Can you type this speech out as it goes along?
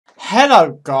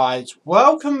Hello guys,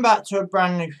 welcome back to a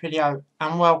brand new video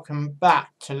and welcome back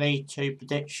to League 2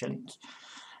 Predictions.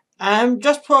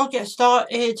 Just before I get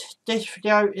started, this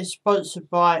video is sponsored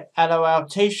by LOL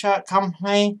T-shirt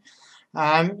company.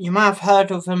 You may have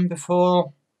heard of them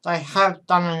before. They have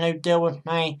done a new deal with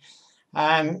me,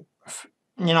 to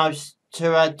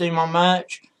do my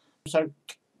merch. So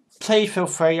please feel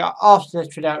free after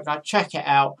this video, go check it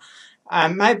out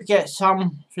and maybe get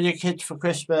some for your kids for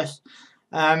Christmas.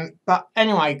 But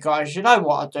anyway guys, you know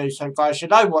what I do, so guys, you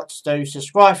know what to do.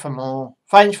 Subscribe for more.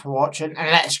 Thanks for watching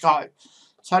and let's go.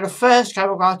 So the first game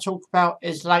we're going to talk about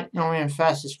is Leyton Orient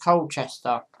versus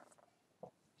Colchester.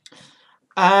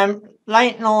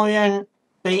 Leyton Orient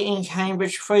beating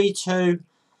Cambridge 3-2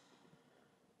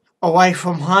 away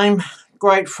from home.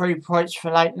 Great 3 points for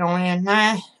Leyton Orient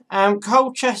there.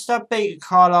 Colchester beat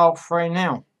Carlisle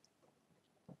 3-0.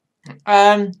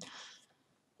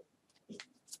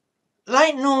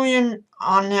 Leyton Orient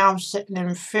are now sitting in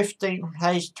 15th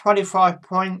place, 25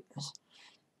 points.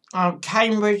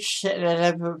 Cambridge sitting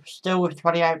at 11th, still with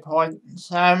 28 points.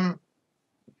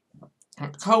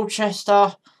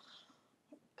 Colchester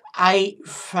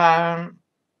 8th,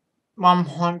 1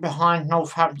 point behind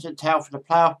Northampton Town for the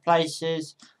playoff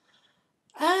places.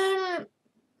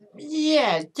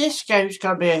 Yeah, this game's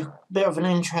going to be a bit of an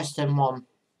interesting one.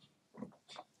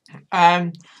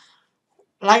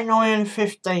 Leyton Orient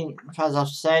 15th, as I've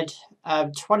said,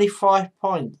 25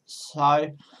 points,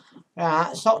 so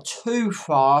it's not too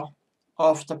far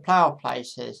off the playoff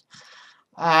places.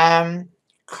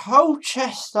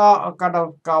 Colchester are going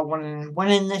to go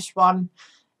winning this one.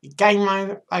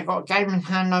 I got a game in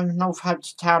hand over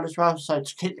Northampton Town as well, so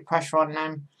to keep the pressure on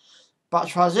them. But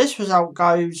as far as this result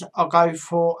goes, I'll go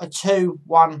for a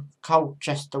 2-1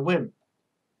 Colchester win.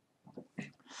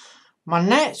 My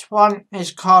next one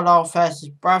is Carlisle versus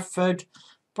Bradford.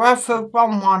 Bradford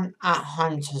 1-1 at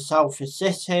home to Salford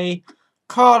City.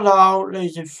 Carlisle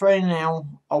losing 3-0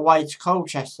 away to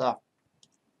Colchester.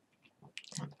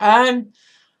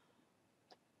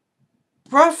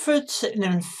 Bradford sitting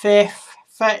in 5th,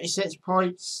 36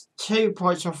 points, 2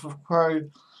 points off of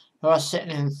Crewe, who are sitting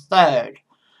in 3rd.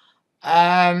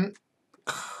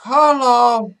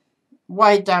 Carlisle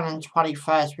way down in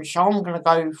 21st, which I'm going to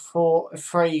go for a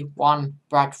 3-1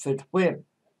 Bradford win.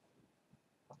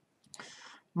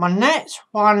 My next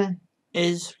one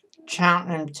is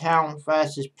Cheltenham Town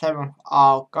versus Plymouth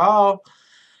Argyle.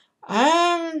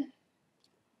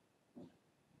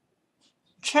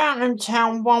 Cheltenham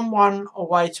Town 1-1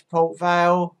 away to Port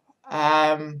Vale.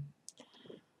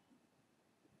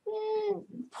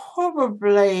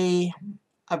 Probably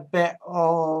a bit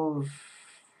of,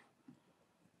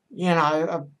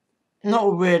 not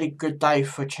a really good day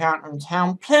for Cheltenham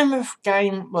Town. Plymouth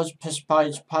game was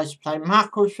postponed to play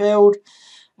Macclesfield.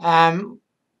 You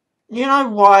know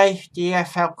why the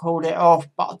EFL called it off,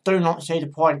 but I do not see the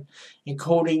point in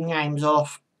calling games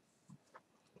off.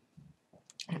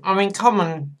 I mean, come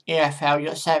on, EFL,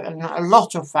 you're saying a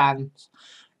lot of fans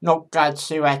not glad to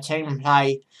see their team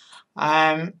play.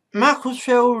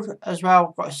 Macclesfield as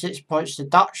well got a 6 points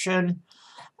deduction.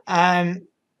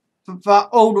 But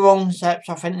all the wrong steps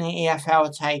I think the EFL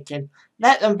are taking.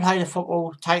 Let them play the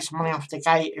football, take some money off the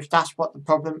gate if that's what the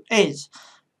problem is.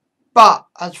 But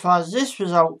as far as this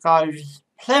result goes,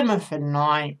 Plymouth in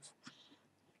 9th,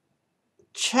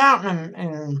 Cheltenham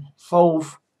in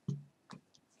 4th,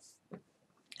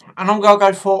 and I'm going to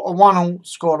go for a 1-1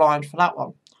 scoreline for that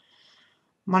one.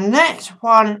 My next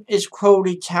one is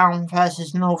Crawley Town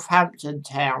versus Northampton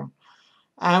Town.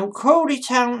 Crawley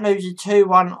Town losing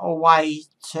 2-1 away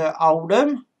to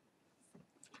Oldham.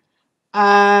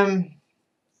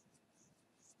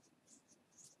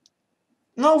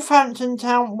 Northampton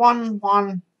Town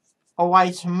 1-1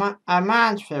 away to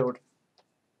Mansfield.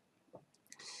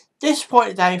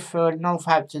 Disappointing day for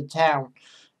Northampton Town.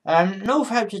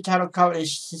 Northampton Town are currently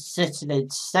sitting in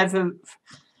 7th.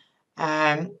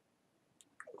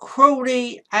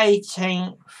 Crawley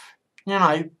 18th.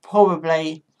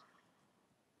 Probably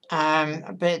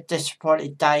a bit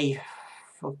disappointing day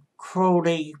for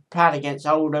Crawley playing against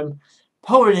Oldham.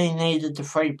 Probably needed the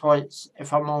 3 points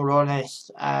if I'm all honest.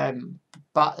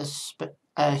 But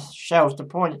shells the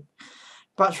point.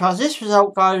 But as far as this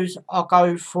result goes, I'll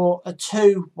go for a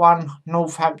 2-1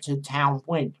 Northampton Town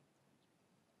win.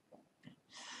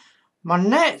 My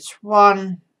next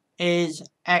one is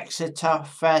Exeter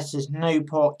versus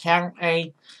Newport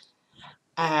County.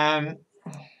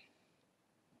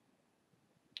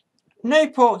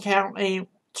 Newport County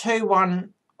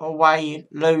 2-1 away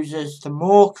losers to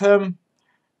Morecambe.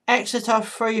 Exeter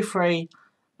 3-3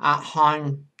 at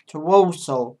home to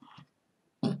Walsall.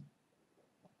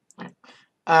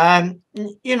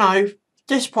 You know,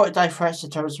 disappointing day for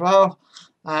Exeter as well.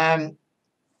 I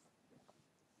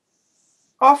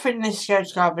think this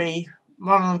game's going to be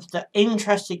one of the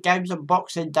interesting games on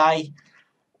Boxing Day.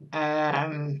 But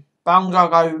I'm going to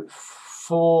go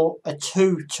for a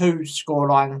 2-2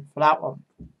 scoreline for that one.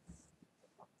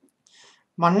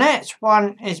 My next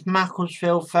one is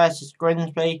Macclesfield versus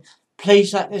Grimsby.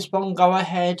 Please let this one go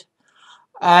ahead.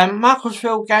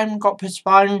 Macclesfield game got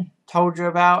postponed. Told you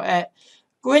about it.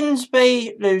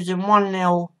 Grimsby losing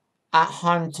 1-0 at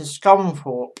home to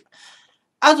Scunthorpe.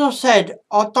 As I said,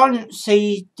 I don't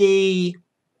see the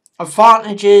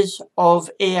advantages of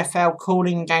EFL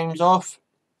calling games off.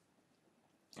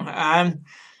 They're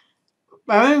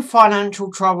in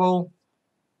financial trouble.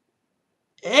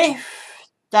 If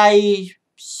they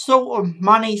sort of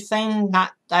money thing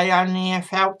that they own the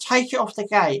EFL, take it off the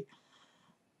gate.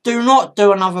 Do not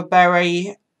do another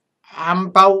Bury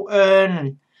and Bolton.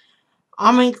 And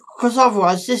I mean, because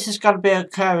otherwise this is going to be a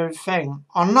recurring thing.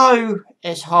 I know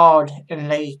it's hard in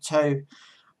League 2.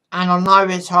 And I know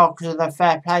it's hard because of the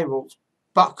fair play rules.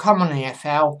 But come on,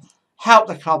 EFL. Help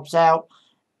the clubs out.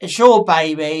 It's your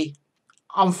baby.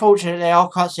 Unfortunately, I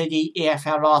can't see the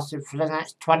EFL lasting for the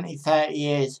next 20, 30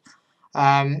 years.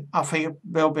 I think it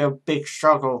will be a big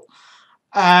struggle.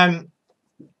 Grimsby,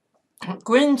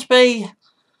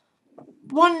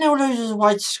 1-0 losers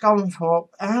away to Scunthorpe.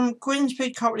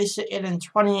 Grimsby currently sitting in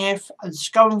 20th and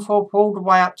Scunthorpe all the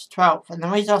way up to 12th. And the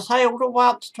reason I say all the way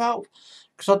up to 12th,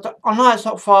 because I know it's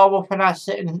not far off and they're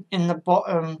sitting in the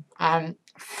bottom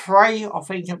 3, I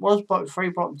think it was, bottom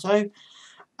 3, bottom 2.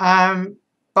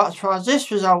 But as far as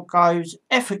this result goes,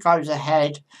 if it goes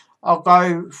ahead, I'll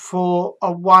go for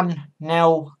a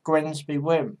 1-0 Grimsby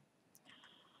win.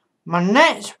 My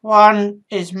next one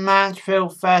is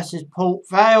Mansfield versus Port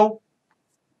Vale.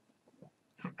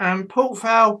 Port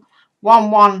Vale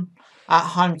 1-1 at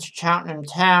home to Cheltenham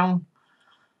Town.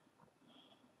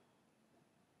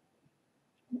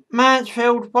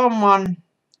 Mansfield 1-1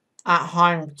 at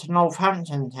home to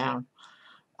Northampton Town.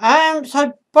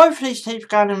 So both of these teams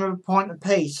going in with a point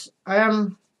apiece.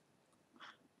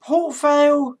 Port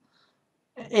Vale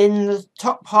in the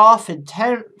top half in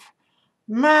 10th.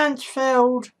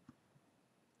 Mansfield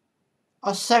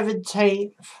are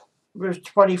 17th with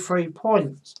 23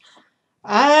 points.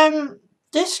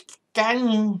 This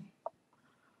game,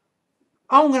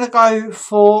 I'm going to go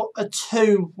for a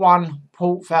 2-1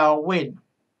 Port Vale win.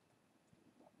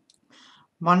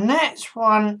 My next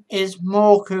one is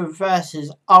Morecambe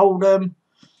versus Oldham.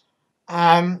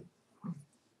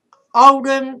 Oldham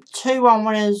 2-1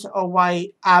 winners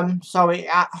away.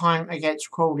 At home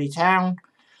against Crawley Town.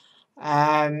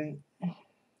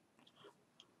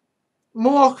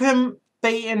 Morecambe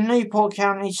beating Newport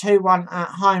County 2-1 at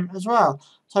home as well.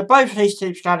 So both of these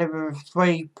teams got with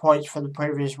 3 points for the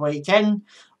previous weekend.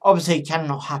 Obviously, it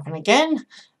cannot happen again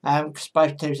because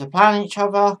both teams are playing each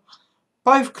other.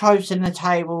 Both close in the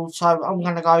table, so I'm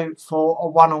going to go for a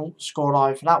 1-1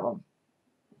 scoreline for that one.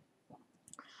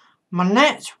 My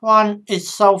next one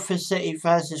is Salford City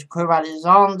versus Crewe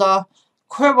Alexandra.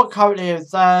 Crewe are currently in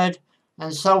 3rd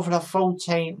and Salford are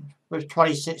 14th with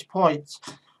 26 points.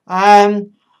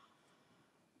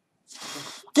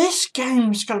 This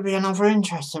game's going to be another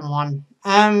interesting one.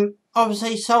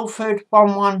 Obviously, Salford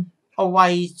 1-1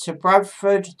 away to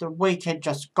Bradford the weekend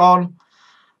just gone.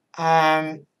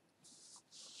 And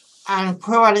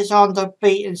Crewe Alexandra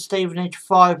beating Stevenage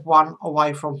 5-1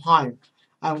 away from home.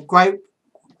 Great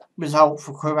result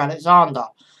for Crewe Alexandra.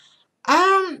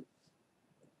 I'm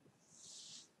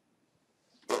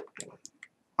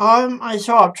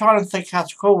trying to think how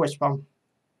to call this one.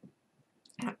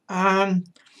 I'll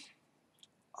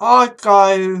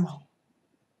go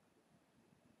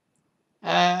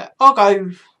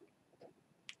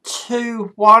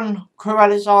 2-1 Crewe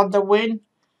Alexandra win.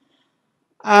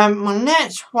 My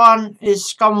next one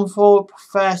is Scunthorpe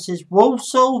versus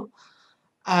Walsall.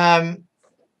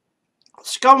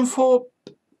 Scunthorpe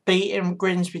beating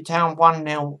Grimsby Town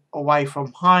 1-0 away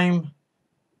from home.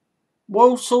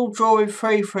 Walsall drawing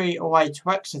 3-3 away to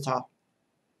Exeter.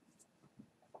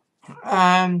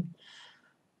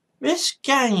 This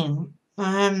game,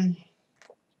 I'll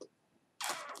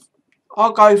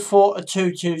go for a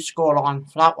 2-2 scoreline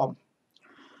for that one.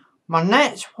 My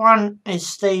next one is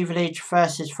Stevenage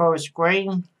versus Forest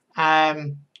Green.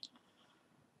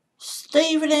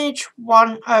 Stevenage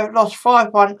lost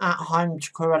 5-1 at home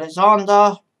to Crewe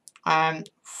Alexandra.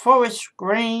 Forest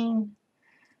Green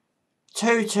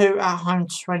 2-2 at home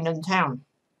to Swindon Town.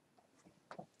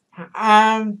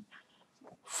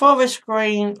 Forest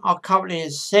Green are currently in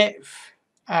 6th.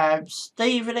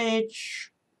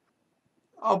 Stevenage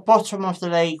bottom of the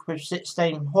league with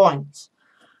 16 points.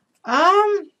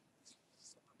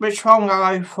 Which one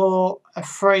go for a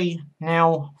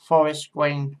 3-0 Forest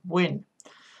Green win.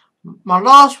 My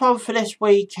last one for this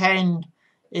weekend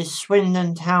is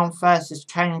Swindon Town versus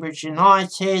Cambridge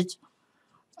United.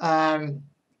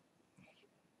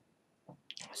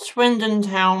 Swindon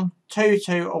Town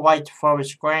 2-2 away to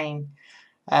Forest Green.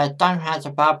 Don't have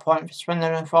a bad point for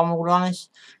Swindon if I'm all honest.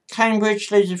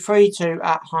 Cambridge losing 3-2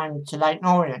 at home to Leyton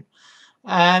Orient.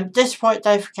 Disappointing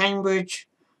day for Cambridge.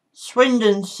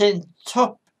 Swindon sitting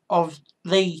top of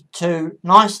League 2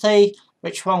 nicely,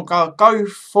 which one go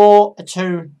for a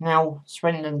 2-0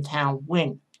 Swindon Town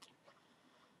win.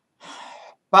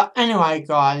 But anyway,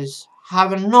 guys,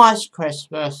 have a nice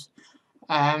Christmas.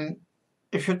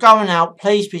 If you're going out,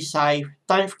 please be safe.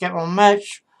 Don't forget my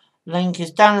merch link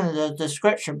is down in the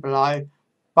description below.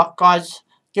 But guys,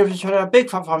 give us a big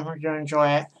thumbs up if you enjoy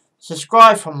it.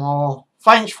 Subscribe for more.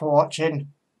 Thanks for watching.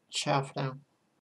 Ciao for now.